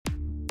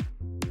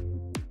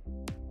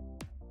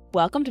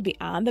Welcome to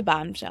Beyond the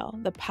Bombshell,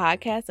 the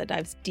podcast that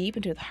dives deep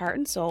into the heart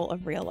and soul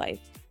of real life.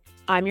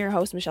 I'm your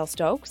host, Michelle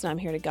Stokes, and I'm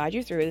here to guide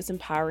you through this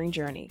empowering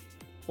journey.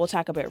 We'll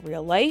talk about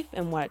real life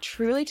and what it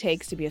truly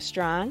takes to be a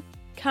strong,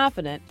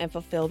 confident, and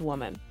fulfilled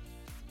woman.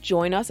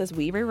 Join us as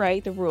we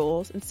rewrite the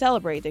rules and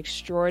celebrate the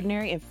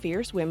extraordinary and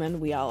fierce women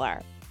we all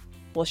are.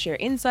 We'll share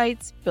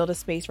insights, build a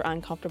space for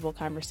uncomfortable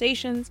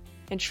conversations,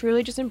 and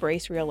truly just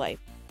embrace real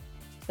life.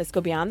 Let's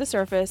go beyond the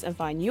surface and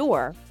find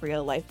your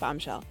real life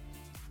bombshell.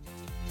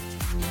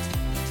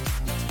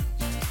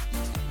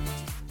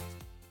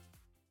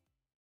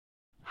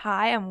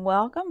 Hi, and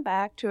welcome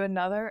back to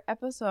another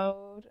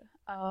episode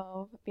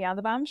of Beyond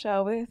the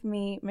Bombshell with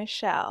me,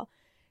 Michelle.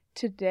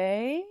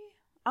 Today,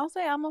 I'll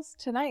say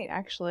almost tonight,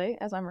 actually,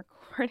 as I'm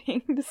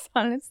recording, the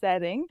sun is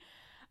setting.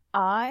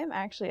 I'm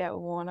actually at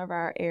one of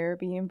our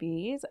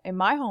Airbnbs in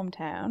my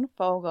hometown,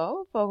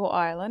 Fogo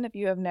Island. If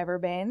you have never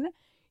been,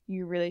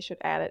 you really should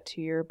add it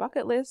to your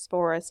bucket list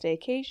for a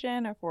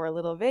staycation or for a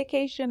little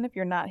vacation if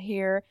you're not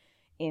here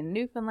in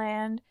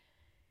Newfoundland.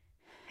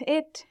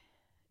 It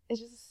is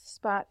just a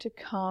spot to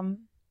come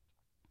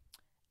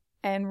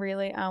and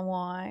really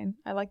unwind.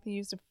 I like to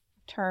use the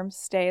term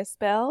stay a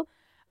spell,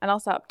 and I'll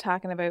stop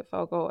talking about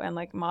Fogo and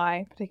like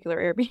my particular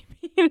Airbnb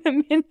in a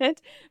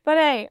minute. But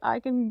hey, I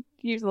can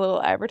use a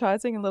little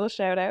advertising, a little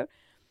shout out.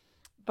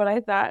 But I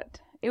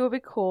thought it would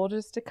be cool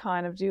just to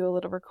kind of do a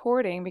little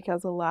recording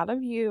because a lot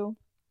of you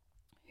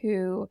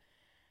who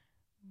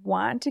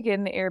want to get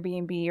into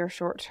Airbnb or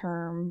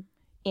short-term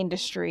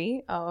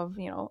industry of,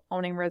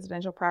 owning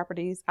residential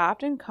properties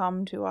often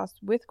come to us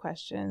with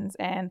questions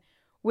and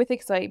with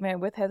excitement,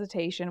 with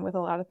hesitation, with a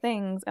lot of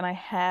things. And I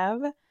have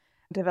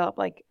developed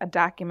like a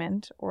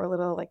document or a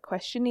little like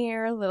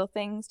questionnaire, little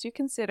things to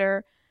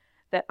consider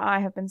that I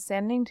have been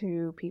sending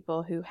to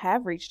people who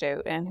have reached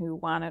out and who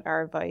wanted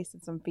our advice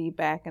and some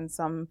feedback and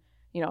some,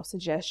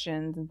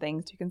 suggestions and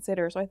things to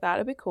consider. So I thought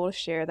it'd be cool to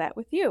share that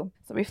with you.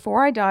 So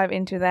before I dive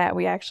into that,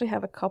 we actually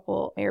have a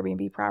couple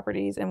Airbnb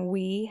properties and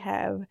we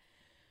have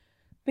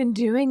been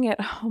doing it.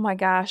 Oh my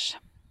gosh.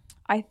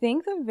 I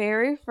think the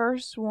very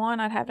first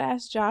one, I'd have to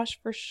ask Josh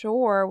for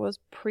sure, was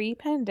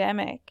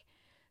pre-pandemic.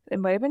 It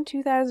might have been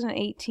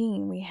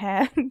 2018. We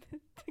had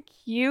the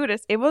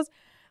cutest. It was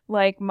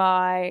like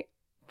my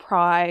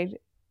pride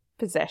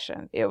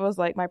possession. It was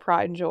like my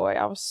pride and joy.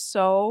 I was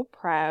so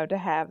proud to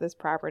have this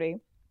property.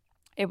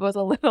 It was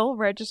a little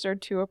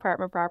registered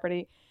 2-apartment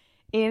property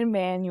in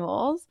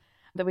Manuals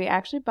that we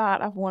actually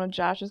bought off one of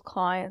Josh's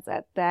clients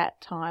at that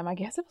time. I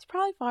guess it was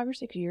probably 5 or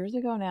 6 years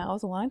ago now. It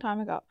was a long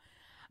time ago.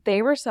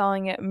 They were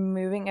selling it,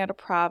 moving out of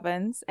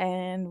province,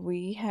 and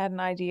we had an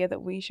idea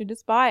that we should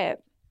just buy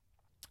it.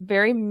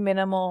 Very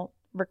minimal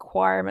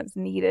requirements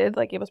needed.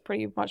 Like it was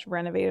pretty much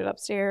renovated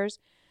upstairs,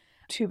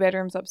 2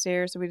 bedrooms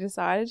upstairs. So we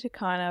decided to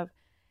kind of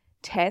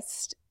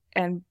test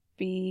and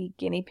be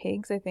guinea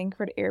pigs, I think,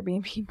 for the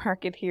Airbnb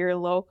market here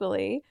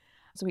locally.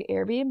 So we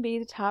Airbnb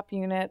the top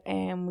unit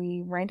and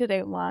we rented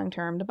out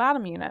long-term the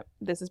bottom unit.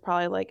 This is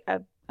probably like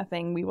a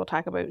thing we will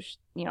talk about,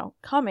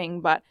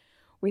 coming, but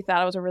we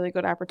thought it was a really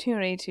good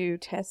opportunity to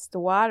test the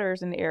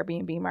waters in the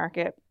Airbnb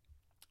market,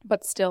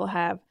 but still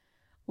have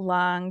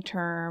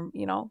long-term,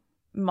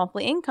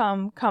 monthly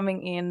income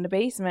coming in the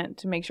basement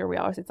to make sure we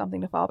always had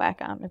something to fall back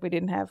on. If we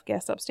didn't have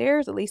guests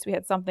upstairs, at least we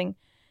had something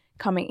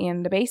coming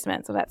in the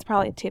basement. So that's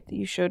probably a tip that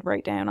you should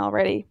write down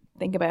already.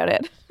 Think about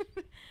it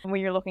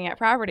when you're looking at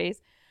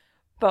properties.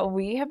 But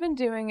we have been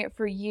doing it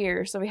for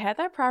years. So we had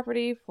that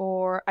property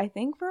for a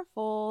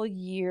full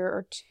year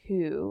or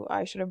 2.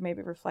 I should have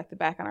maybe reflected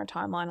back on our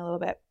timeline a little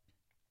bit.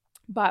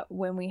 But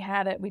when we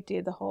had it, we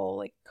did the whole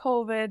like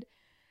COVID,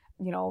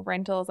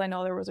 rentals. I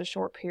know there was a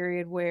short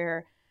period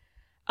where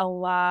a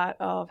lot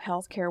of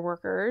healthcare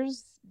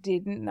workers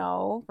didn't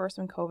know, first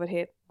when COVID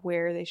hit,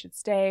 where they should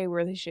stay,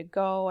 where they should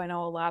go. I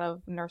know a lot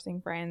of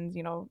nursing friends,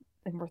 and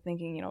were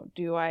thinking,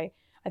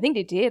 I think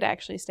they did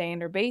actually stay in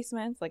their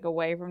basements, like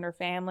away from their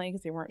family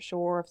because they weren't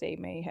sure if they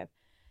may have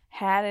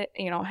had it,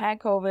 had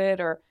COVID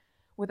or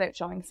without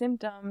showing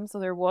symptoms. So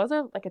there was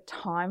a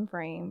time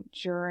frame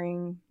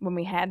during when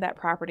we had that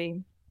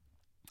property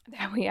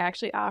that we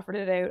actually offered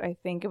it out. I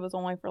think it was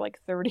only for like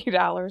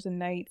 $30 a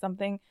night,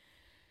 something,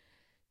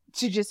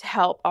 to just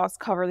help us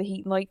cover the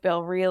heat and light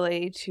bill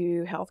really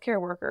to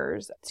healthcare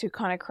workers to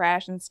kind of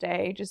crash and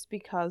stay just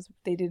because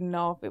they didn't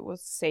know if it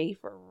was safe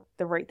or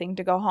the right thing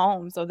to go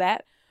home. So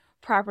that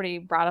property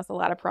brought us a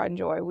lot of pride and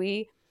joy.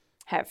 We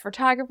have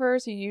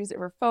photographers who use it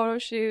for photo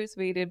shoots.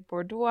 We did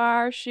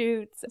boudoir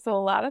shoots. So a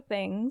lot of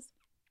things.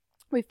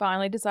 We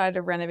finally decided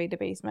to renovate the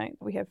basement.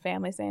 We had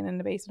family staying in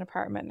the basement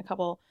apartment and a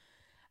couple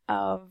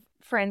of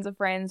friends of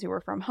friends who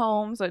were from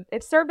home. So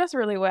it served us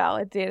really well.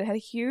 It did. It had a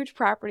huge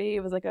property.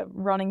 It was like a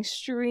running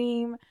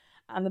stream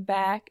on the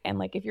back. And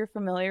like if you're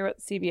familiar with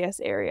the CBS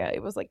area,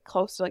 it was like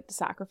close to like the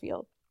soccer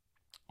field.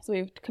 So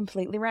we've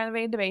completely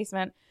renovated the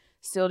basement.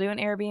 Still doing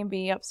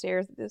Airbnb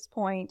upstairs at this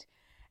point.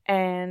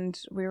 And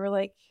we were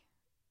like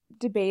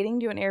debating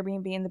doing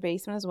Airbnb in the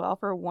basement as well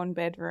for a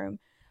 1-bedroom.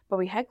 But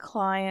we had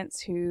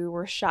clients who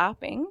were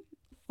shopping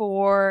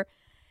for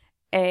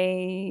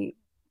a,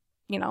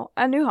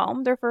 a new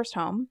home, their first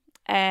home,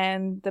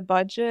 and the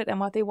budget and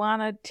what they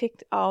wanted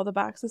ticked all the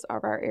boxes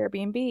of our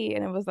Airbnb.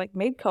 And it was like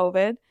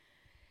mid-COVID,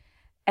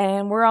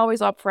 and we're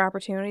always up for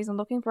opportunities and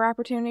looking for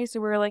opportunities. So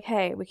we were like,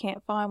 hey, we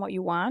can't find what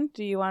you want.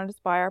 Do you want to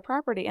just buy our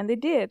property? And they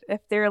did.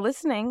 If they're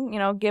listening,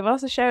 give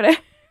us a shout out.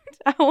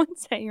 I won't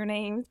say your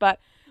names, but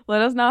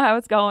let us know how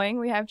it's going.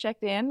 We have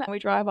checked in. We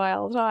drive by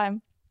all the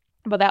time.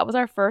 But that was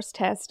our first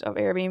test of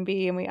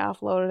Airbnb, and we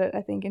offloaded it,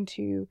 I think, in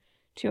two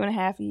and a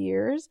half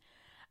years.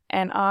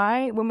 And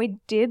when we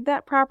did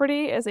that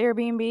property as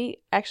Airbnb,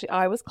 actually,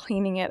 I was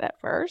cleaning it at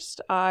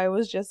first. I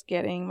was just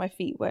getting my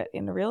feet wet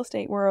in the real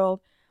estate world,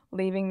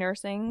 leaving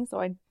nursing.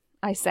 So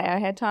I say I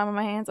had time on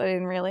my hands. I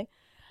didn't really.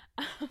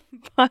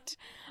 But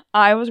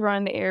I was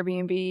running the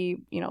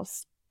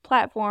Airbnb,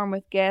 platform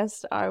with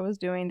guests. I was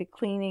doing the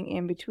cleaning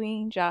in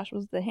between. Josh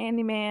was the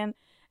handyman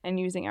and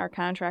using our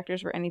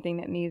contractors for anything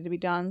that needed to be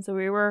done. So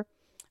we were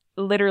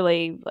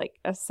literally like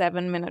a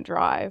 7-minute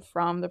drive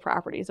from the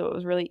property. So it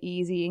was really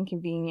easy and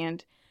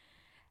convenient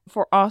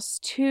for us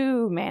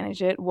to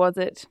manage it. Was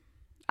it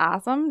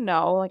awesome?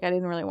 No, I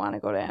didn't really want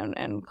to go down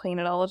and clean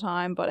it all the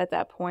time. But at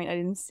that point, I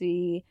didn't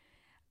see,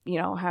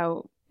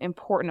 how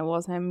important it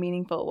was, how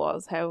meaningful it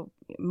was, how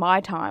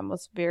my time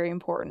was very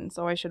important.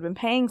 So I should have been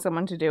paying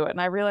someone to do it. And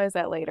I realized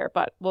that later,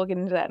 but we'll get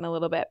into that in a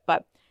little bit.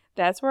 But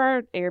that's where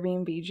our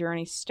Airbnb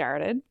journey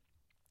started.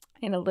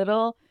 In a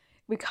little,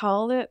 we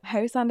called it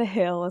House on the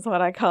Hill is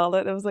what I called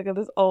it. It was like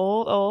this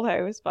old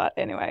house. But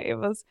anyway, it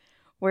was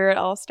where it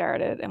all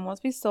started. And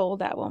once we sold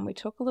that one, we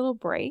took a little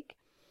break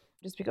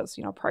just because,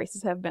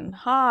 prices have been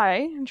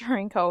high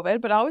during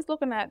COVID, but always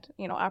looking at,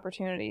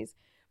 opportunities.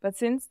 But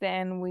since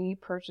then, we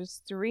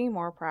purchased 3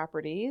 more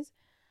properties.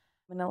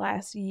 In the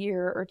last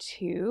year or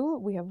 2,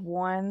 we have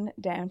one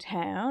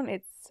downtown.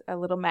 It's a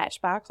little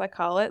matchbox, I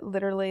call it.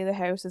 Literally, the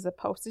house is a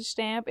postage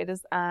stamp. It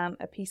is on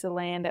a piece of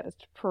land at the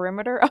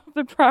perimeter of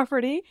the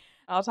property.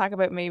 I'll talk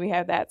about maybe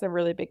how that's a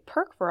really big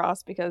perk for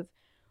us because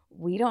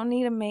we don't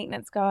need a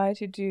maintenance guy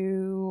to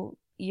do,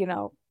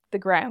 the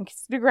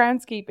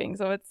groundskeeping.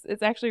 So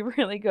it's actually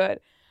really good.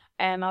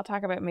 And I'll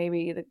talk about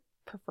maybe the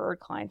preferred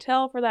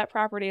clientele for that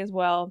property as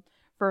well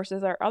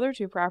versus our other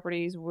 2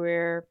 properties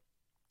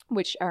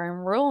which are in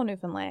rural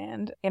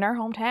Newfoundland in our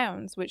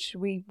hometowns, which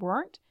we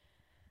weren't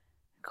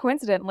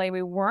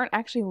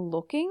actually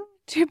looking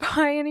to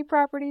buy any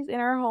properties in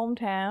our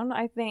hometown,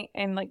 I think,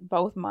 in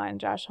both mine and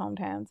Josh's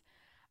hometowns.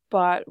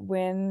 But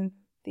when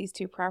these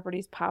 2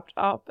 properties popped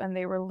up and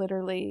they were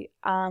literally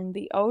on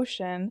the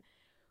ocean,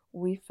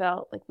 we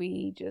felt like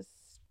we just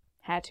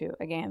had to.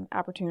 Again,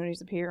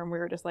 opportunities appear and we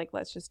were just like,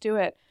 let's just do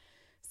it.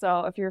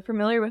 So if you're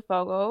familiar with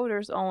Fogo,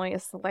 there's only a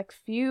select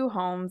few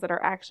homes that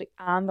are actually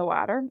on the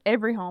water.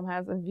 Every home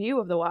has a view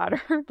of the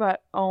water,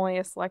 but only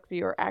a select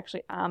few are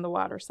actually on the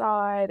water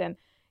side. And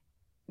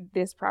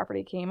this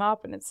property came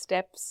up and it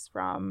steps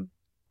from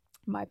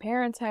my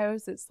parents'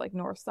 house. It's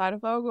north side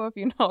of Fogo. If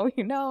you know,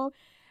 you know.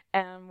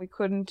 And we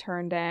couldn't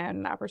turn down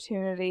an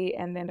opportunity.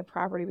 And then the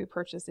property we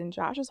purchased in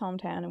Josh's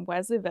hometown in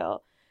Wesleyville,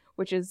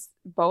 which is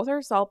both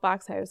are salt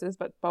box houses,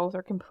 but both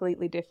are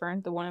completely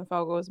different. The one in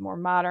Fogo is more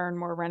modern,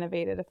 more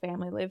renovated. A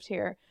family lived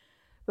here.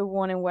 The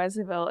one in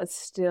Wesleyville is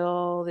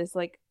still this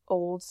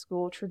old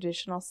school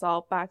traditional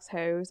salt box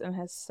house and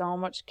has so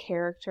much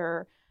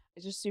character.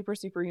 It's just super,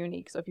 super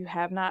unique. So if you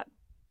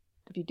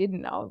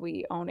didn't know,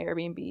 we own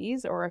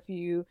Airbnbs, or if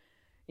you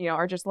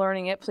are just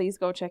learning it, please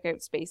go check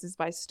out Spaces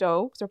by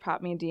Stokes or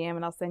pop me a DM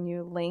and I'll send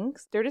you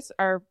links. We're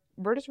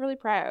just really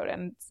proud,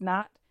 and it's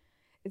not,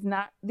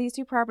 these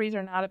 2 properties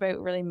are not about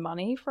really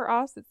money for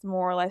us. It's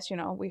more or less,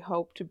 we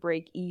hope to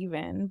break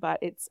even, but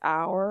it's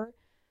our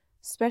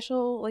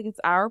special, it's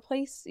our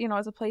place,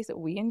 it's a place that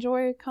we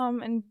enjoy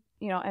come and,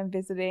 and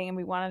visiting, and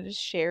we want to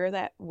just share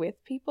that with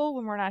people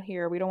when we're not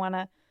here. We don't want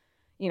to,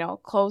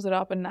 close it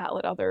up and not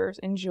let others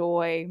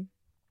enjoy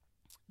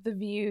the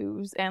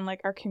views and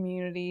our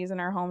communities and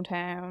our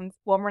hometowns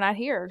when we're not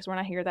here, because we're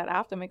not here that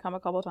often. We come a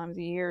couple times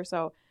a year.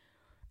 So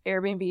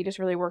Airbnb just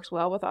really works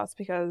well with us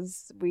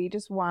because we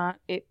just want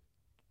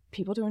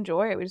people to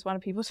enjoy it. We just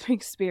want people to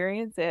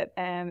experience it,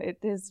 and it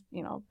has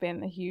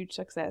been a huge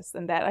success.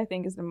 And that, I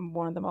think, is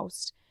one of the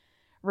most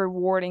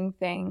rewarding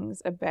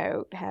things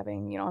about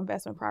having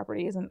investment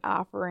properties and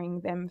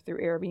offering them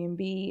through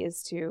Airbnb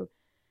is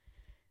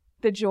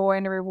the joy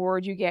and the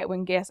reward you get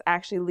when guests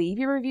actually leave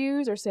you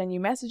reviews or send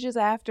you messages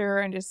after,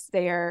 and just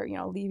they are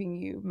leaving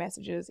you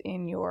messages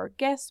in your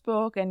guest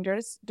book, and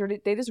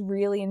they just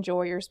really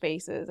enjoy your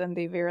spaces, and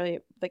they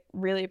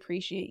really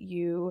appreciate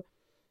you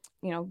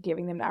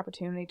giving them the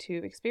opportunity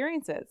to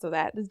experience it. So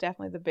that is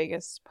definitely the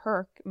biggest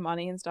perk.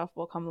 Money and stuff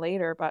will come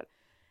later, but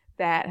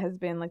that has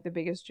been the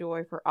biggest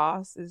joy for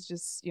us is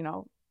just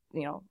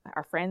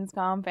our friends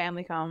come,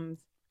 family comes,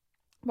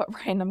 but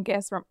random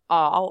guests from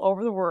all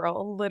over the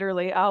world,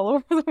 literally all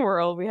over the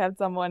world. We had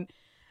someone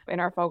in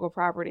our Fogo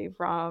property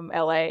from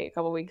LA a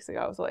couple weeks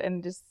ago. So,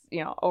 and just,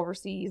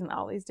 overseas and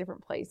all these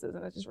different places.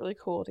 And it's just really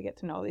cool to get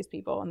to know these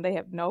people, and they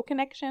have no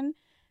connection.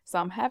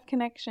 Some have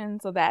connection.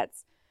 So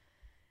that's,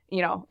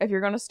 if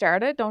you're going to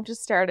start it, don't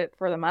just start it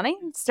for the money.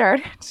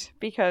 Start it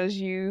because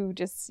you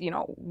just,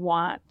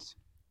 want,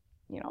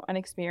 an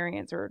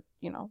experience, or,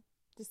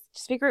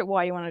 just figure out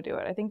why you want to do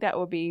it. I think that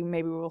would be,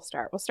 maybe we'll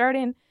start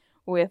in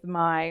with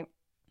my,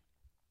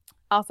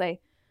 I'll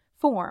say,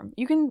 form.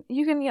 You can,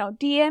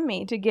 DM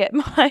me to get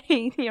my,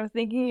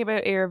 thinking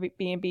about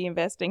Airbnb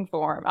investing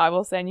form. I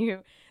will send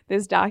you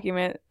this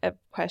document of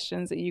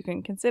questions that you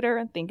can consider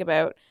and think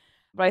about.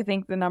 But I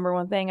think the number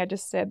one thing I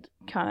just said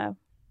kind of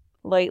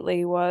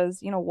lightly was,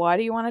 why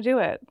do you want to do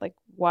it? Like,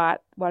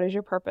 what is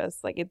your purpose?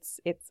 Like, it's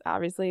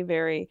obviously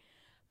very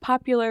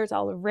popular. It's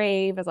all the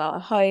rave. It's all the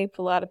hype.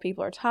 A lot of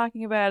people are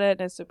talking about it.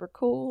 And it's super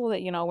cool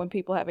that, when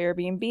people have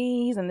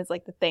Airbnbs and it's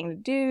like the thing to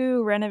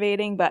do,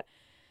 renovating, but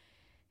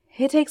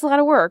it takes a lot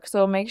of work.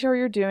 So make sure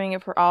you're doing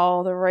it for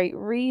all the right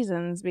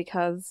reasons,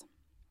 because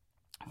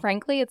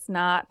frankly, it's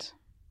not,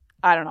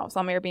 I don't know,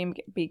 some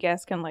Airbnb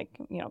guests can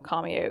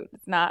call me out.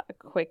 It's not a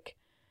quick,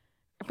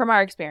 from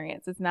our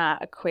experience, it's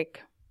not a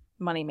quick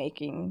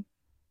money-making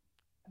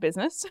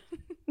business.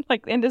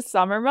 Like in the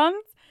summer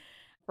months,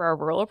 for our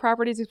rural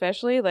properties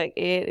especially,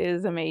 it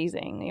is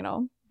amazing,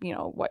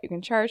 what you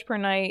can charge per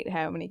night,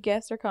 how many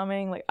guests are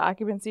coming,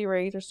 occupancy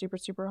rates are super,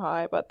 super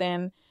high. But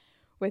then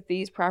with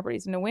these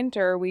properties in the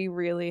winter, we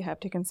really have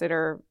to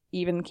consider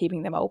even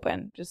keeping them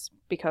open, just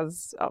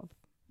because of,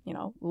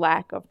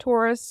 lack of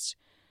tourists.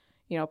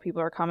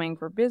 People are coming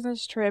for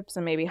business trips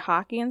and maybe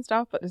hockey and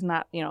stuff, but it's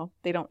not,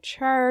 they don't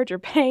charge or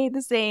pay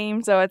the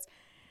same. So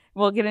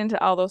we'll get into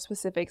all those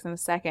specifics in a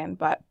second.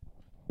 But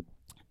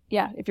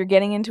yeah, if you're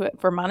getting into it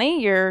for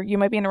money, you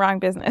might be in the wrong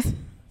business.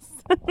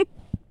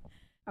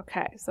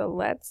 Okay, so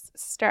let's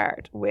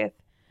start with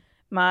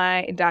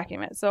my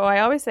document. So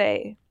I always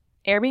say,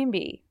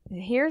 Airbnb,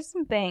 here's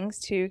some things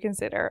to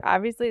consider.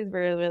 Obviously, it's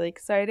really, really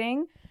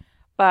exciting,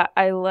 but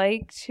I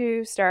like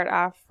to start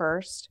off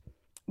first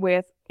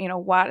with,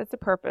 what is the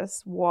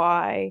purpose?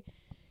 Why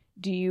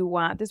do you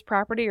want this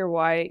property? Or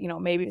why,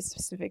 maybe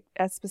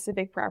a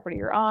specific property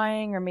you're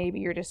eyeing, or maybe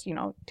you're just,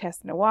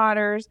 testing the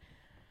waters.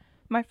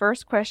 My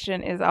first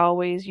question is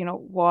always,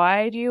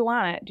 why do you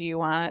want it? Do you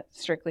want it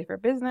strictly for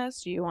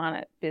business? Do you want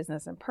it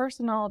business and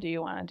personal? Do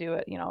you want to do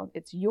it,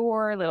 it's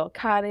your little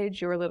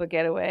cottage, your little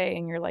getaway,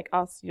 and you're like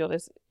us, you'll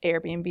just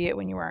Airbnb it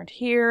when you aren't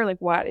here? Like,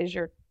 what is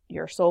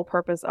your sole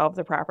purpose of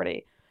the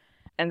property?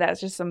 And that's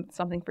just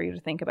something for you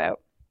to think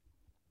about.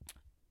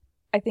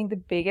 I think the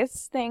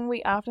biggest thing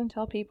we often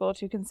tell people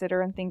to consider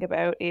and think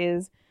about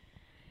is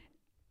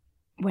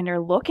when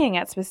you're looking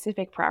at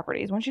specific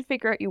properties, once you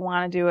figure out you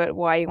want to do it,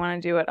 why you want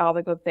to do it, all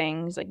the good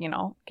things,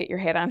 get your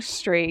head on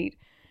straight.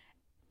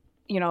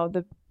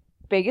 The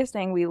biggest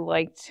thing we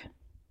liked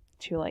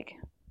to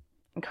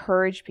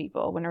encourage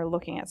people when they're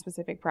looking at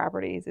specific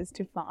properties is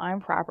to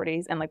find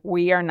properties, and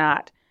we are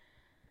not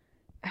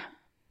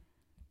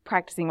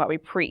practicing what we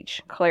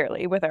preach,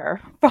 clearly, with our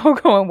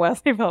FOGO and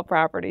Wesleyville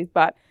properties,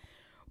 but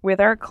with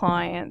our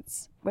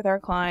clients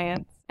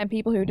and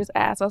people who just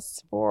ask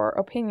us for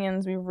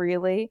opinions, we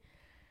really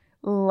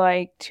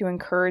like to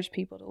encourage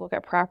people to look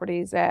at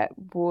properties that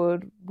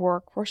would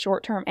work for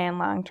short-term and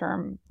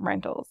long-term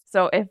rentals.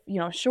 So if,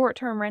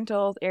 short-term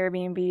rentals,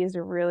 Airbnb is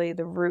really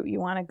the route you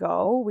want to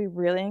go, we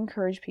really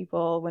encourage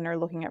people when they're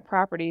looking at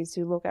properties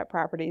to look at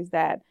properties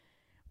that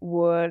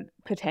would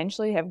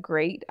potentially have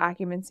great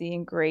occupancy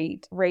and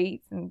great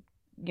rates and,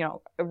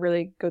 a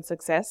really good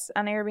success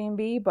on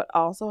Airbnb, but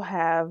also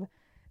have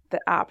the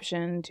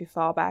option to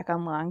fall back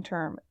on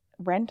long-term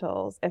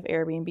rentals if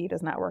Airbnb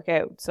does not work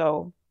out.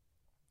 So,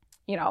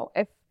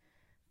 if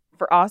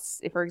for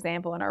us, if for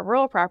example, in our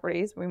rural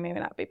properties, we may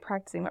not be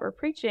practicing what we're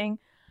preaching,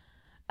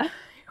 it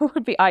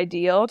would be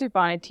ideal to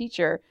find a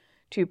teacher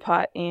to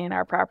put in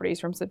our properties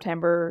from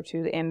September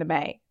to the end of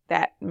May.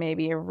 That may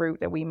be a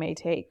route that we may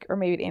take, or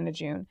maybe the end of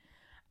June.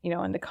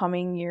 In the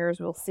coming years,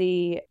 we'll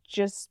see,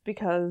 just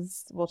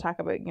because we'll talk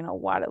about,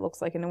 what it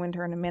looks like in the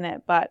winter in a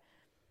minute. But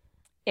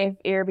if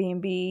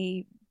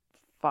Airbnb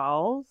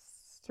falls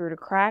through the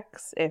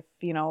cracks, if,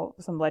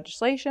 some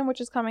legislation,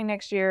 which is coming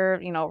next year,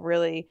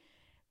 really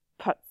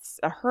puts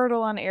a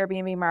hurdle on the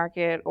Airbnb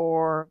market,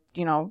 or,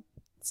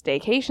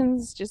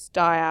 staycations just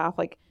die off,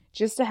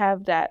 just to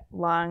have that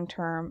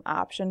long-term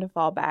option to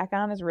fall back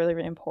on is really,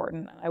 really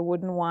important. I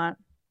wouldn't want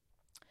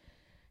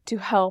to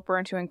help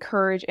or to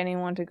encourage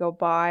anyone to go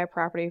buy a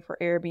property for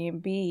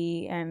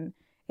Airbnb and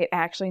it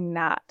actually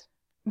not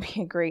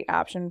be a great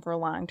option for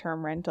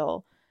long-term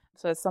rental.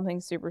 So it's something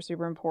super,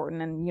 super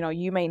important. And,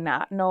 you may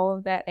not know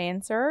that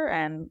answer.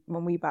 And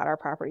when we bought our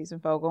properties in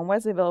FOGO and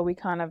Wesleyville, we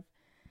kind of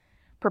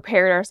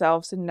prepared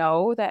ourselves to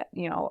know that,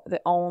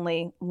 the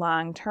only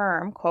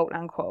long-term, quote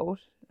unquote,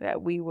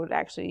 that we would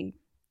actually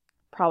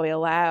probably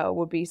allow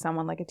would be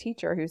someone like a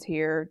teacher who's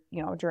here,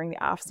 during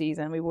the off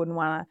season. We wouldn't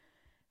want to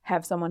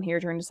have someone here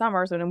during the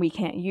summer, so then we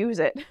can't use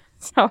it.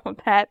 So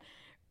that,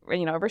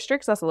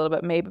 restricts us a little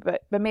bit, maybe,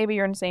 but maybe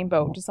you're in the same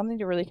boat. Just something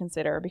to really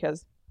consider,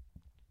 because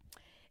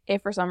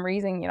If for some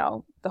reason,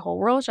 the whole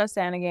world shuts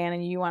down again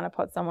and you want to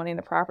put someone in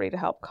the property to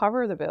help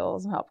cover the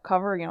bills and help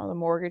cover, the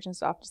mortgage and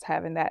stuff, just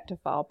having that to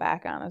fall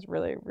back on is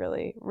really,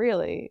 really,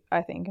 really,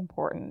 I think,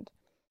 important.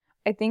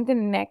 I think the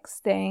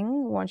next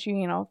thing, once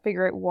you,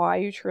 figure out why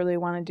you truly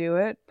want to do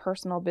it,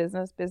 personal,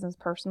 business, business,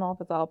 personal,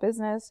 if it's all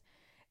business,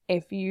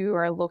 if you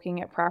are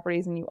looking at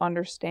properties and you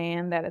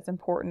understand that it's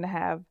important to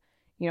have,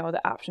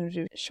 the option to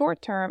do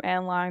short term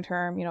and long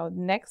term,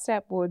 next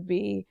step would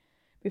be,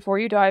 before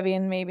you dive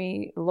in,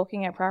 maybe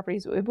looking at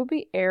properties, it would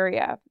be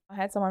area. I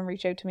had someone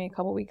reach out to me a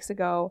couple weeks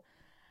ago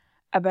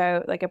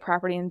about like a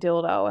property in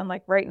Dildo, and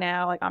like right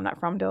now, like I'm not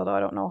from Dildo, I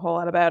don't know a whole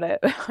lot about it.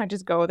 I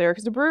just go there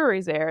because the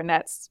brewery's there, and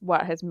that's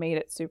what has made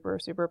it super,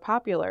 super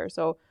popular.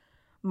 So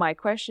my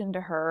question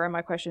to her and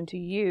my question to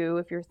you,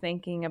 if you're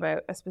thinking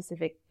about a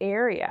specific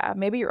area,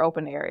 maybe your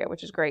open area,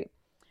 which is great,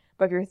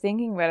 but if you're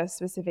thinking about a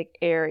specific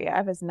area,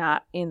 if it's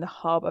not in the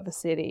hub of a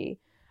city,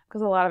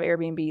 because a lot of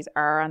Airbnbs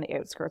are on the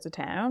outskirts of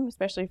town,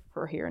 especially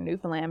for here in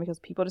Newfoundland, because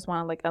people just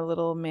want like a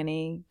little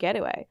mini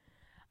getaway.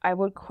 I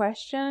would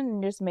question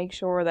and just make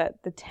sure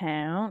that the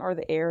town or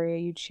the area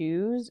you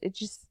choose,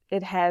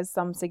 it has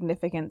some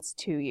significance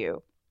to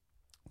you.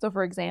 So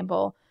for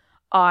example,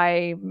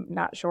 I'm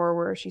not sure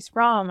where she's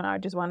from, and I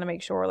just wanted to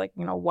make sure, like,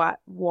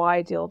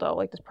 why Dildo?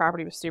 Like, this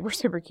property was super,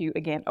 super cute.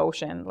 Again,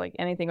 ocean, like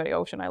anything with the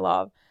ocean, I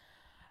love.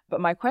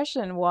 But my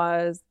question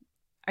was,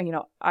 I'm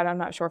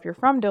not sure if you're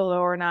from Dildo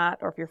or not,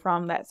 or if you're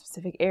from that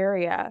specific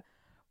area.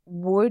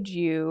 Would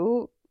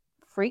you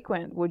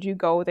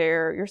go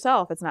there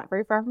yourself? It's not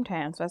very far from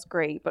town, so that's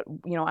great. But,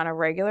 on a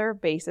regular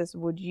basis,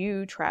 would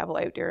you travel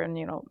out there and,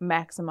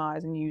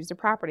 maximize and use the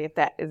property if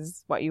that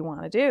is what you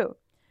want to do?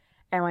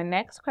 And my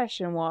next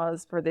question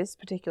was, for this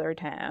particular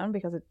town,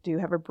 because it do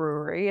have a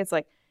brewery, it's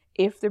like,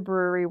 if the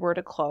brewery were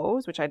to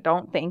close, which I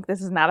don't think, this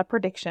is not a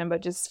prediction,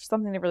 but just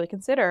something to really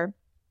consider,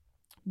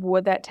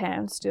 would that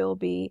town still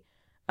be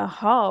a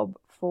hub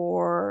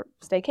for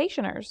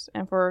staycationers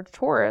and for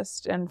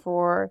tourists and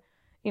for,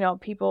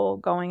 people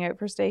going out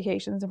for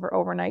staycations and for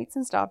overnights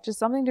and stuff? Just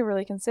something to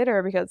really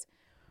consider, because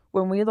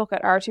when we look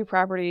at our two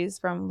properties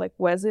from like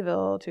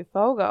Wesleyville to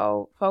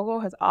Fogo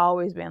has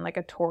always been like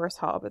a tourist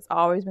hub. It's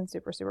always been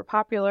super, super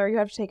popular. You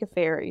have to take a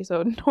ferry.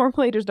 So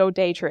normally there's no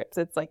day trips.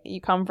 It's like you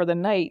come for the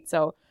night.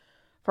 So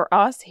for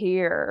us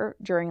here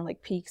during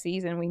like peak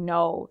season, we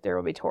know there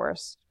will be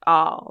tourists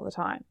all the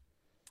time.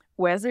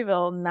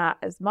 Wesleyville, not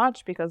as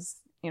much, because,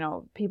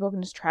 people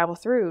can just travel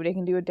through. They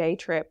can do a day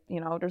trip.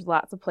 There's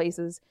lots of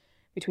places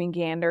between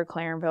Gander,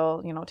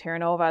 Clarenville, Terra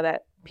Nova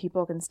that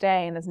people can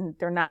stay, and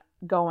they're not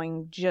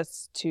going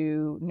just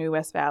to New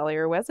West Valley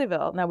or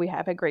Wesleyville. Now, we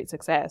have had great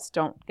success,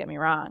 don't get me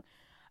wrong,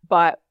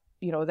 but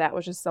that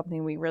was just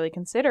something we really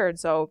considered.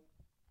 So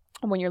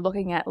when you're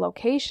looking at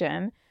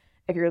location,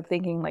 if you're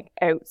thinking like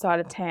outside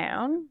of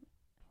town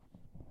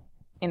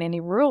in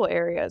any rural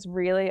areas,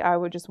 really, I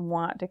would just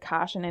want to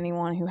caution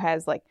anyone who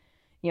has like,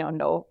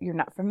 no, you're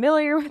not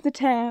familiar with the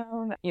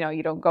town,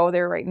 you don't go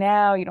there right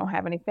now, you don't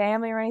have any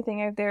family or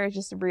anything out there,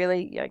 just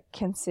really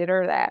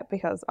consider that,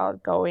 because I'll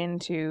go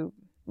into,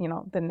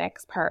 the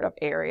next part of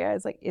area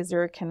is like, is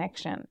there a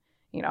connection?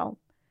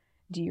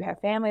 Do you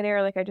have family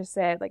there? Like I just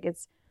said, like,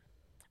 it's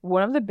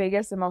one of the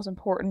biggest and most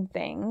important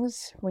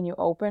things when you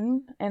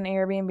open an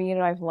Airbnb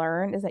that I've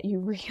learned is that you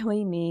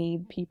really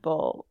need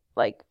people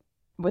like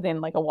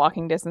within like a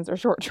walking distance or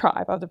short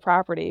drive of the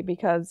property,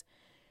 because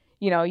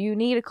you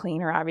need a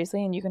cleaner,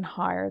 obviously, and you can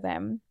hire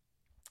them.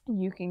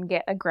 You can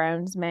get a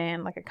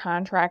groundsman, like a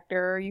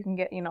contractor. You can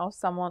get,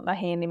 someone, a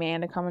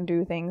handyman to come and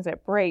do things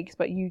that breaks.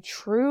 But you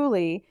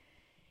truly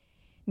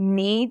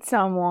need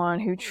someone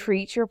who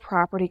treats your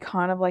property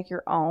kind of like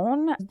your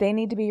own. They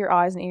need to be your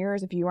eyes and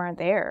ears if you aren't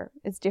there.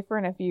 It's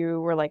different if you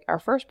were like our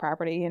first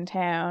property in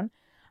town.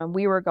 And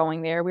we were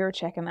going there, we were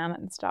checking on it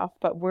and stuff.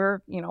 But we're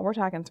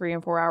talking 3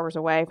 and 4 hours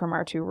away from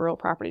our 2 rural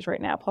properties right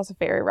now, plus a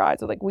ferry ride.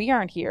 So like, we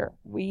aren't here.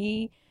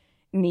 We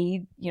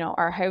need,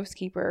 our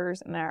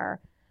housekeepers and our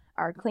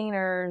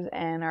cleaners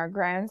and our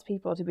grounds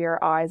people to be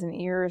our eyes and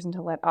ears and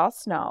to let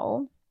us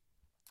know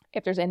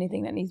if there's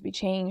anything that needs to be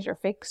changed or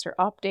fixed or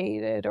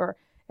updated, or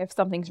if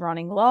something's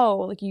running low.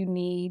 Like, you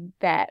need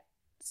that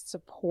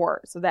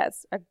support. So that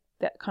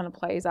kind of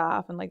plays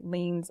off and like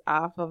leans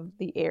off of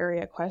the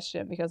area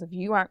question, because if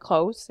you aren't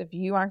close, if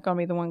you aren't going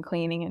to be the one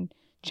cleaning and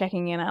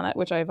checking in on it,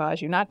 which I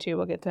advise you not to,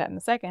 we'll get to that in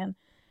a second,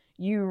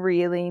 you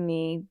really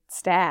need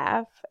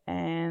staff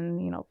and,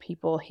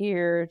 people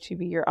here to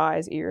be your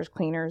eyes, ears,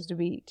 cleaners, to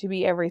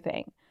be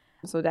everything.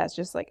 So that's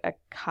just like a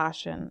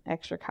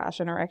extra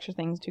caution or extra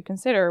things to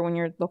consider when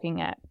you're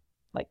looking at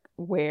like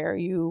where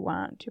you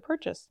want to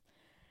purchase.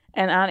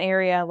 And on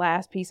area,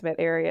 last piece about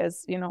area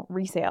is,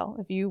 resale.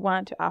 If you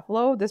want to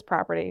offload this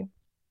property,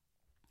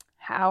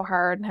 how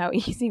hard and how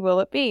easy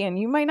will it be? And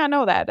you might not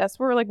know that. That's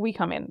where we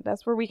come in.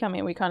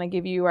 We kind of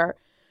give you our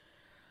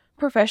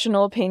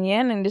professional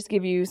opinion and just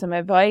give you some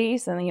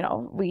advice, and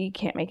we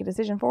can't make a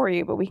decision for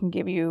you, but we can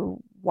give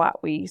you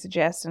what we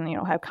suggest and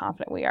how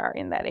confident we are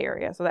in that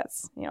area. So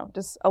that's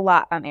just a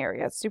lot on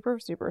area. It's super,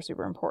 super,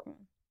 super important.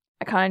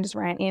 I kind of just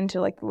ran into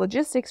like the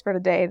logistics for the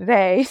day to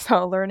day.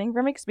 So learning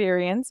from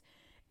experience.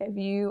 If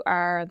you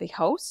are the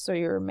host, so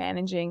you're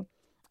managing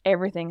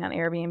everything on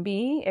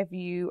Airbnb, if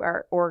you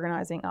are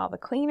organizing all the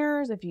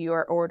cleaners, if you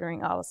are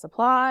ordering all the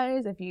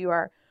supplies, if you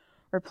are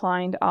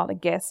replying to all the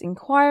guest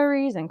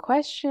inquiries and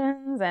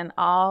questions and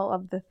all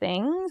of the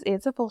things,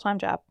 it's a full-time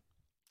job.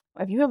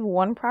 If you have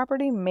one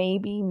property,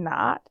 maybe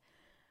not.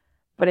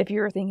 But if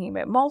you're thinking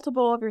about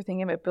multiple, if you're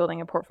thinking about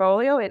building a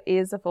portfolio, it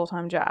is a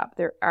full-time job.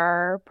 There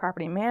are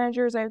property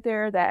managers out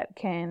there that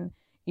can,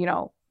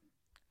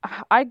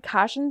 I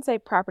shouldn't say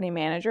property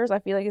managers. I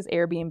feel like it's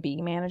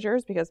Airbnb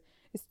managers, because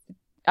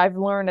I've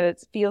learned that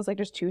it feels like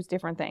there's two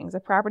different things. A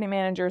property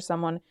manager is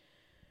someone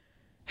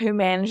who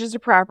manages a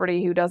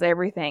property, who does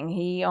everything.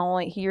 He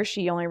or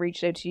she only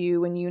reaches out to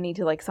you when you need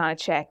to like sign a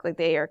check, like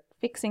they are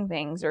fixing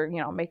things or,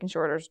 making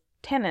sure there's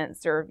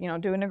tenants or,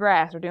 doing the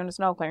grass or doing the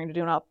snow clearing or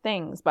doing all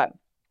things. But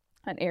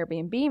an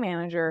Airbnb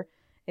manager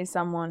is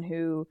someone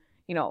who,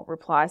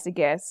 replies to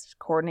guests,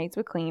 coordinates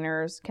with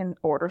cleaners, can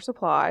order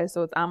supplies.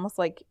 So it's almost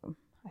like,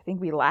 I think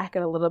we lack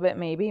it a little bit,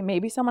 maybe.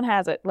 Maybe someone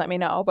has it, let me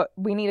know. But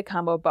we need a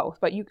combo of both.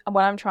 But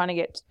what I'm trying to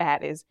get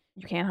at is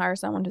you can't hire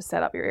someone to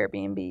set up your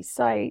Airbnb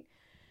site,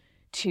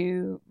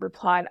 to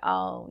reply to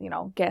all,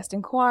 guest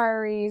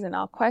inquiries and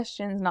all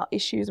questions and all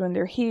issues when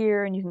they're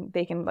here, and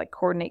they can like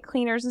coordinate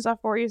cleaners and stuff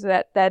for you.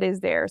 So that is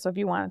there. So if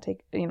you want to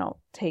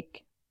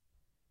take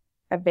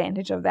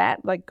advantage of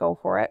that, like go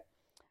for it.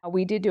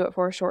 We did do it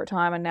for a short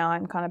time, and now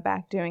I'm kind of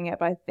back doing it,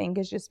 but I think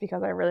it's just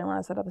because I really want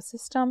to set up a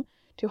system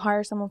to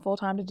hire someone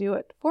full-time to do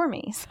it for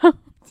me. So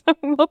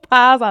we'll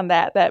pause on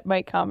that. That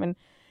might come, and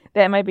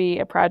that might be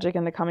a project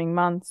in the coming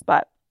months,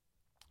 but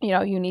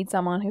you need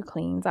someone who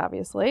cleans,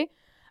 obviously.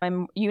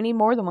 And you need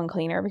more than one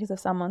cleaner, because if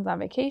someone's on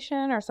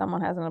vacation or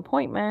someone has an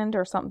appointment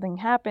or something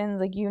happens,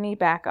 like you need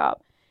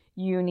backup.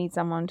 You need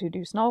someone to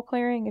do snow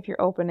clearing if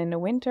you're open in the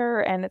winter,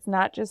 and it's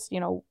not just,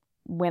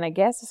 when a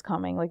guest is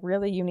coming, like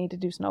really you need to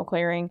do snow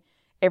clearing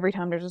every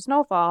time there's a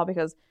snowfall,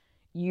 because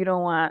you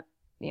don't want,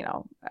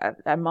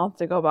 a month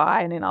to go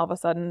by and then all of a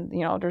sudden,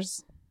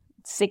 there's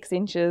 6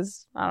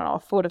 inches, I don't know, a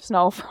foot of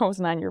snow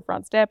frozen on your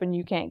front step and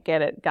you can't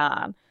get it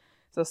gone.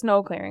 So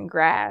snow clearing,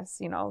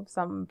 grass,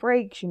 some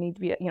breaks, you need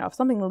to be, if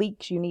something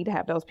leaks, you need to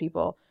have those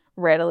people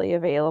readily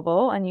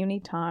available, and you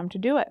need time to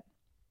do it.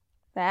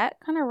 That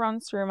kind of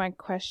runs through my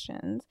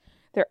questions.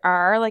 There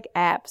are like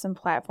apps and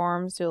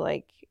platforms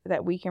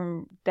that we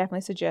can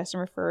definitely suggest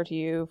and refer to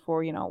you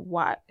for,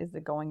 what is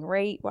the going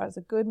rate? What is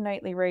a good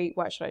nightly rate?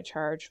 What should I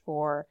charge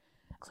for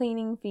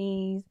cleaning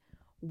fees?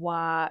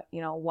 What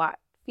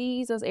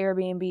fees does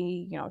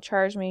Airbnb,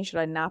 charge me? Should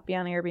I not be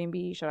on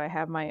Airbnb? Should I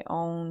have my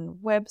own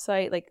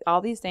website? Like all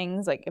these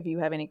things, like if you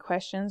have any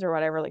questions or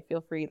whatever, like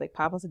feel free, like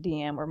pop us a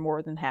DM. We're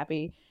more than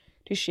happy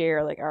to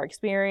share like our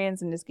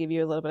experience and just give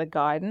you a little bit of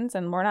guidance.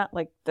 And we're not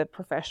like the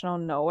professional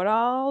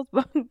know-it-alls,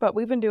 but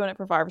we've been doing it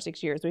for 5 or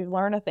 6 years. We've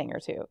learned a thing or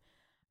two.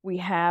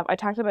 I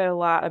talked about a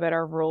lot about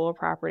our rural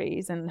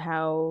properties and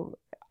how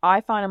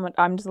I find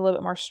I'm just a little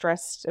bit more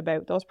stressed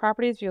about those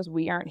properties because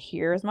we aren't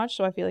here as much.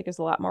 So I feel like there's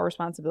a lot more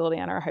responsibility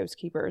on our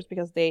housekeepers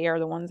because they are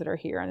the ones that are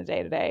here on a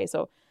day-to-day.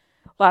 So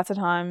lots of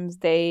times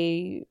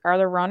they are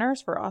the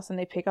runners for us and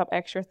they pick up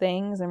extra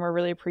things and we're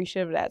really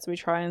appreciative of that. So we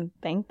try and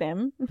thank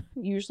them,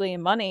 usually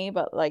in money,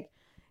 but like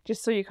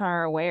just so you kind of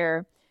are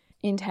aware.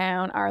 In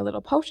town, our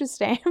little postage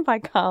stamp, I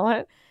call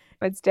it,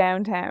 it's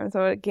downtown.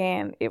 So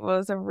again, it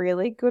was a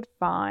really good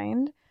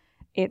find.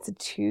 It's a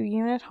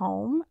 2-unit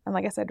home. And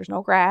like I said, there's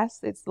no grass.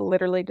 It's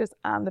literally just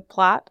on the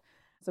plot.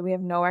 So we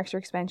have no extra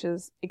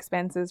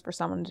expenses for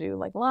someone to do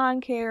like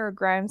lawn care or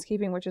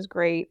groundskeeping, which is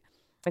great.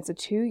 It's a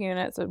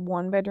 2-unit, so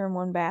 1 bedroom,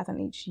 1 bath in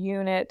each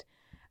unit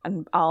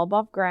and all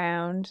above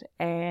ground.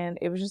 And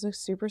it was just a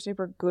super,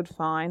 super good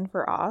find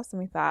for us. And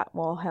we thought,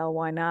 well, hell,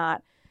 why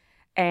not?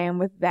 And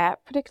with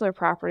that particular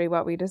property,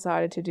 what we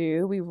decided to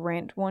do, we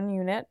rent 1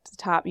 unit,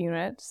 top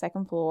unit,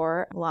 2nd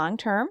floor, long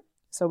term.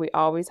 So we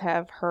always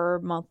have her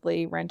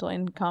monthly rental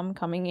income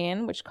coming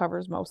in, which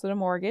covers most of the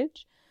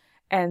mortgage.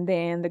 And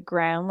then the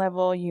ground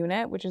level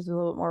unit, which is a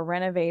little bit more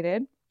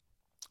renovated,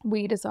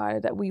 we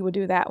decided that we would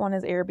do that one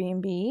as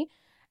Airbnb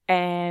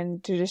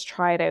and to just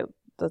try it out.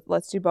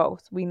 Let's do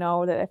both. We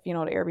know that if, the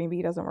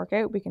Airbnb doesn't work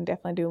out, we can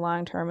definitely do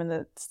long term in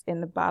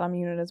the bottom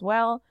unit as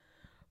well.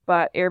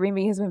 But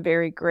Airbnb has been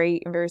very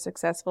great and very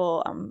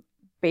successful.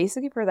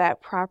 Basically for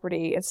that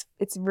property, it's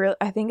real.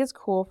 I think it's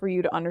cool for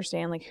you to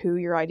understand like who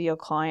your ideal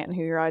client and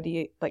who your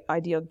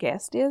ideal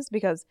guest is,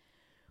 because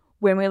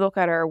when we look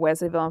at our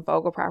Wesleyville and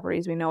Fogle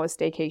properties, we know as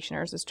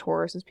staycationers, as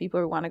tourists, as people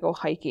who want to go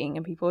hiking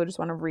and people who just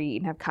want to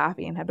read and have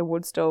coffee and have the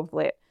wood stove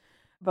lit.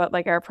 But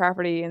like our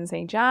property in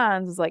St.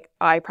 John's is like,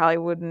 I probably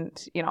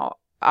wouldn't,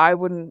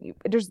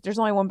 there's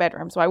only 1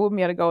 bedroom, so I wouldn't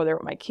be able to go there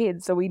with my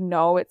kids. So we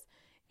know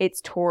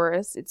it's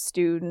tourists, it's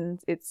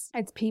students, it's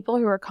people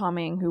who are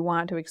coming, who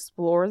want to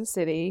explore the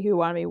city, who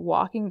want to be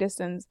walking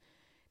distance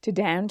to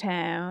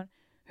downtown,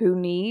 who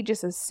need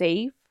just a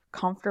safe,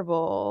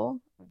 comfortable,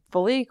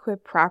 fully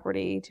equipped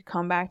property to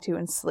come back to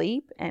and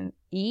sleep and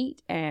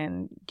eat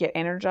and get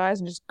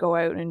energized and just go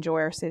out and enjoy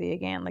our city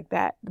again like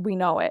that. We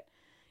know it.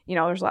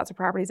 there's lots of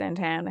properties in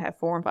town that have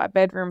 4 and 5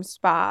 bedroom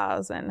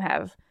spas and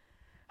have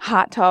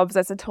hot tubs.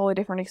 That's a totally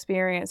different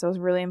experience. So it's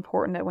really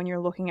important that when you're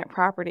looking at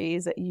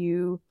properties that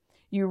you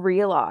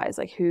realize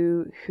like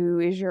who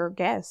is your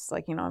guest.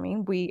 Like, you know what I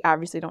mean? We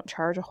obviously don't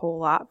charge a whole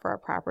lot for our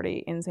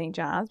property in St.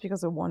 John's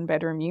because of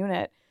 1-bedroom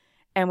unit.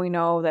 And we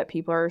know that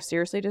people are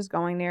seriously just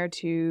going there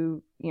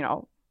to,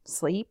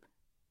 sleep,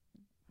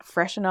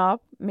 freshen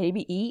up,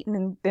 maybe eat,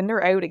 and then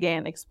they're out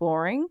again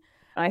exploring.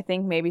 And I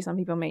think maybe some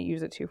people may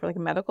use it too for like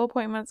medical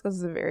appointments because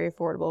it's a very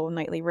affordable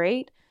nightly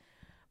rate.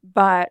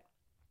 But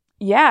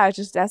yeah,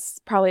 that's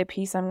probably a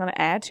piece I'm going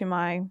to add to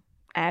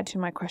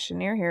my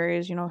questionnaire here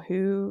is,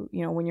 who,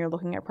 when you're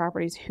looking at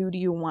properties, who do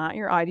you want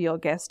your ideal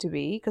guest to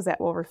be? Because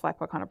that will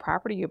reflect what kind of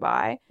property you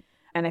buy.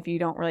 And if you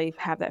don't really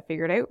have that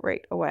figured out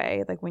right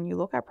away, like when you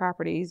look at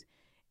properties,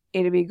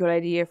 it'd be a good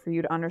idea for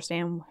you to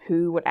understand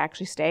who would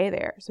actually stay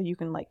there. So you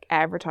can like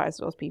advertise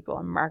to those people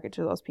and market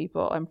to those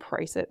people and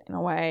price it in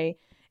a way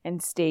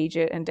and stage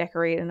it and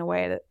decorate it in a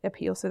way that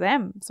appeals to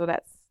them. So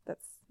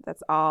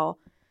that's all.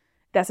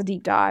 That's a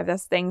deep dive.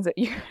 That's things that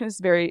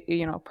it's very,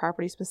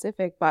 property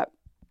specific, but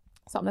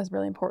something that's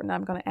really important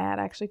I'm going to add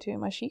actually to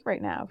my sheet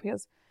right now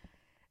because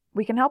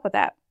we can help with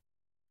that.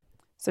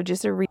 So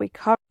just to we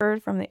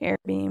covered from the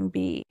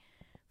Airbnb.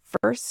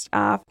 First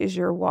off is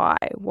your why.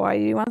 Why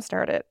do you want to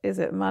start it? Is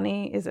it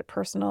money? Is it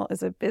personal?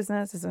 Is it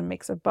business? Is it a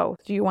mix of both?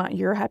 Do you want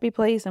your happy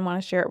place and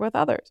want to share it with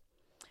others?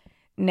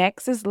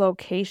 Next is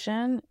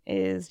location,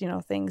 is,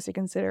 things to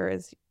consider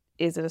is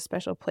it a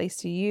special place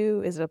to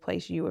you? Is it a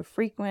place you would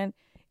frequent?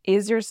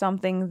 Is there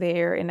something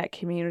there in that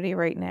community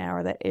right now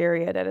or that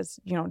area that is,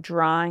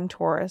 drawing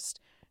tourists,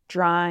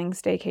 drawing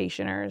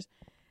staycationers,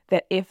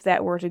 that if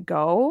that were to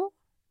go,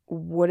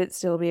 would it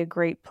still be a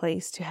great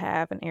place to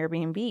have an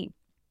Airbnb?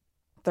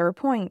 Third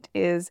point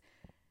is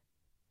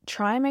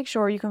try and make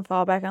sure you can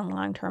fall back on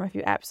long term if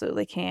you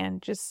absolutely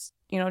can. Just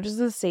as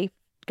a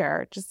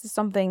safeguard, just as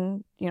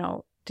something,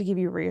 to give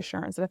you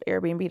reassurance that if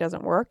Airbnb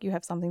doesn't work, you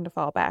have something to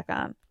fall back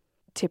on.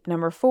 Tip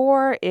number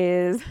 4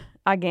 is,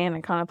 again,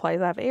 it kind of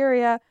plays out of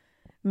area.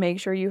 Make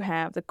sure you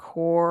have the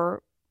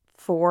core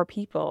 4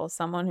 people,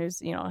 someone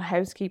who's,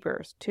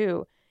 housekeepers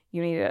too.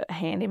 You need a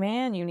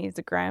handyman, you need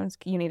a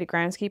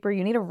groundskeeper,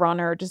 you need a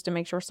runner just to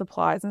make sure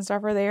supplies and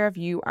stuff are there if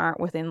you aren't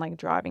within like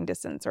driving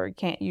distance or you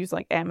can't use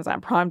like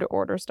Amazon Prime to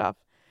order stuff.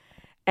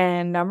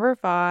 And number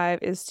 5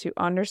 is to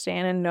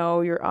understand and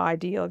know your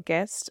ideal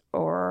guest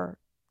or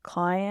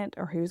client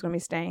or who's going to be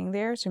staying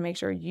there to make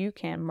sure you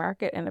can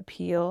market and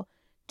appeal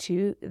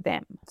to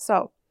them.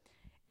 So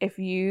if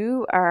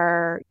you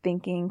are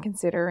thinking,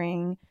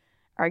 considering,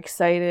 are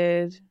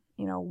excited,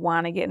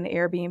 want to get in the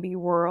Airbnb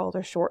world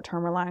or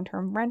short-term or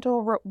long-term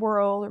rental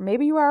world, or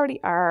maybe you already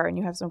are and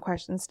you have some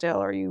questions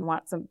still, or you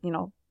want some,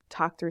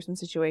 talk through some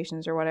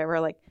situations or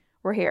whatever, like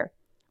we're here.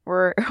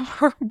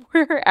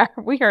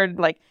 We are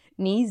like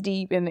knees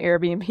deep in the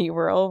Airbnb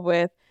world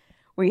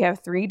we have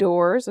 3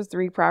 doors, so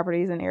 3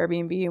 properties in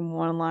Airbnb and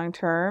 1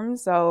 long-term.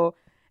 So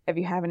if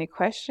you have any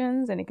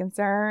questions, any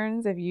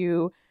concerns, if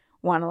you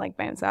want to like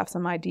bounce off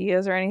some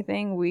ideas or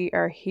anything, we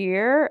are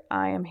here.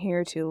 I am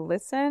here to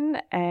listen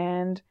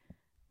and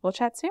we'll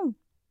chat soon.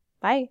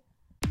 Bye.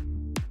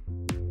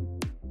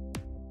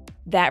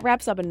 That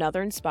wraps up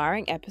another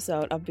inspiring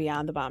episode of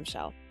Beyond the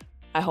Bombshell.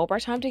 I hope our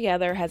time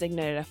together has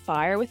ignited a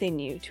fire within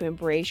you to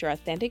embrace your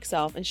authentic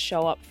self and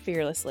show up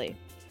fearlessly.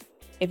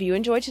 If you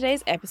enjoyed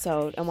today's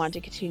episode and want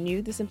to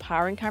continue this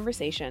empowering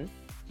conversation,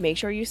 make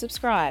sure you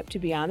subscribe to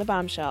Beyond the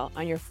Bombshell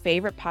on your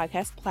favorite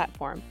podcast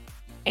platform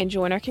and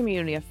join our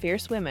community of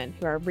fierce women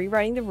who are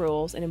rewriting the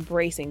rules and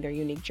embracing their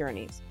unique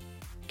journeys.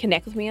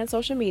 Connect with me on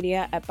social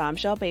media at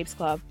Bombshell Babes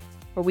Club,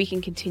 where we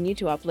can continue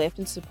to uplift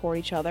and support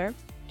each other,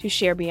 to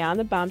share Beyond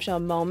the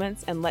Bombshell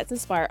moments, and let's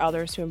inspire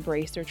others to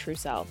embrace their true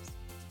selves.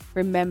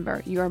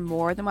 Remember, you are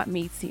more than what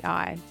meets the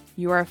eye.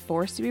 You are a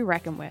force to be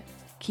reckoned with.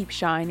 Keep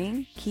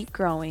shining, keep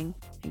growing,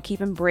 and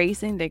keep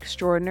embracing the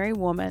extraordinary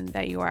woman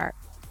that you are.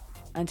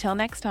 Until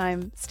next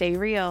time, stay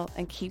real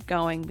and keep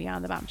going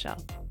beyond the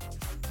bombshell.